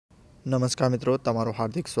નમસ્કાર મિત્રો, તમારું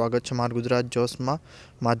હાર્દિક સ્વાગત છે મારું ગુજરાત જોશમાં.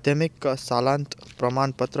 માધ્યમિક શાલાંત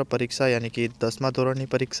પ્રમાણપત્ર પરીક્ષા યાની કે 10મા ધોરણની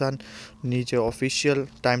પરીક્ષાની જે ઓફિશિયલ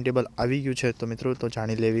ટાઈમ ટેબલ આવી ગયું છે તો મિત્રો તો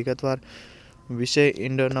જાણી લે વિગતવાર. વિષય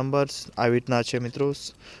ઇન્ડર નંબર્સ આવી રીતના છે મિત્રો.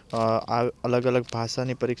 અલગ અલગ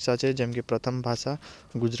ભાષાની પરીક્ષા છે, જેમ કે પ્રથમ ભાષા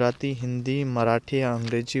ગુજરાતી, હિન્દી, મરાઠી,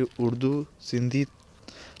 અંગ્રેજી, ઉર્દુ, સિંધી,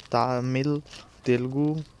 તામિલ, તેલુગુ,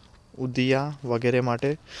 ઉડિયા વગેરે માટે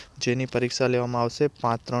જેની પરીક્ષા લેવામાં આવશે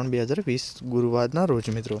 5/3/2020 ગુરુવારના રોજ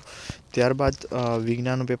મિત્રો. ત્યારબાદ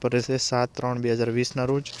વિજ્ઞાનનું પેપર રહેશે 7/3/2020ના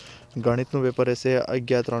રોજ. ગણિતનું પેપર રહેશે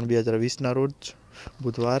 11/3/2020ના રોજ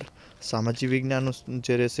બુધવાર. સામાજિક વિજ્ઞાનનું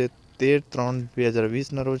જે રહેશે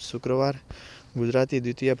 13/3/2020ના રોજ શુક્રવાર. ગુજરાતી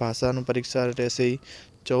દ્વિતીય ભાષાનું પરીક્ષા રહેશે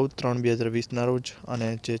 14/3/2020ના રોજ. અને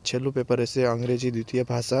જે છેલ્લું પેપર રહેશે અંગ્રેજી દ્વિતીય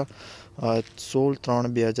ભાષા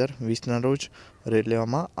 16/3/2020ના રોજ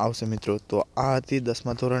લેવામાં આવશે મિત્રો. તો આ હતી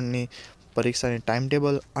 10મા ધોરણની પરીક્ષાની ટાઈમ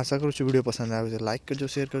ટેબલ. આશા કરું છું વિડીયો પસંદ આવે છે. લાઇક કરજો,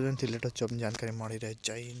 શેર કરજો અને લેટેસ્ટ જોબની જાણકારી મળી રહે.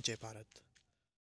 જય હિન્દ, જય ભારત.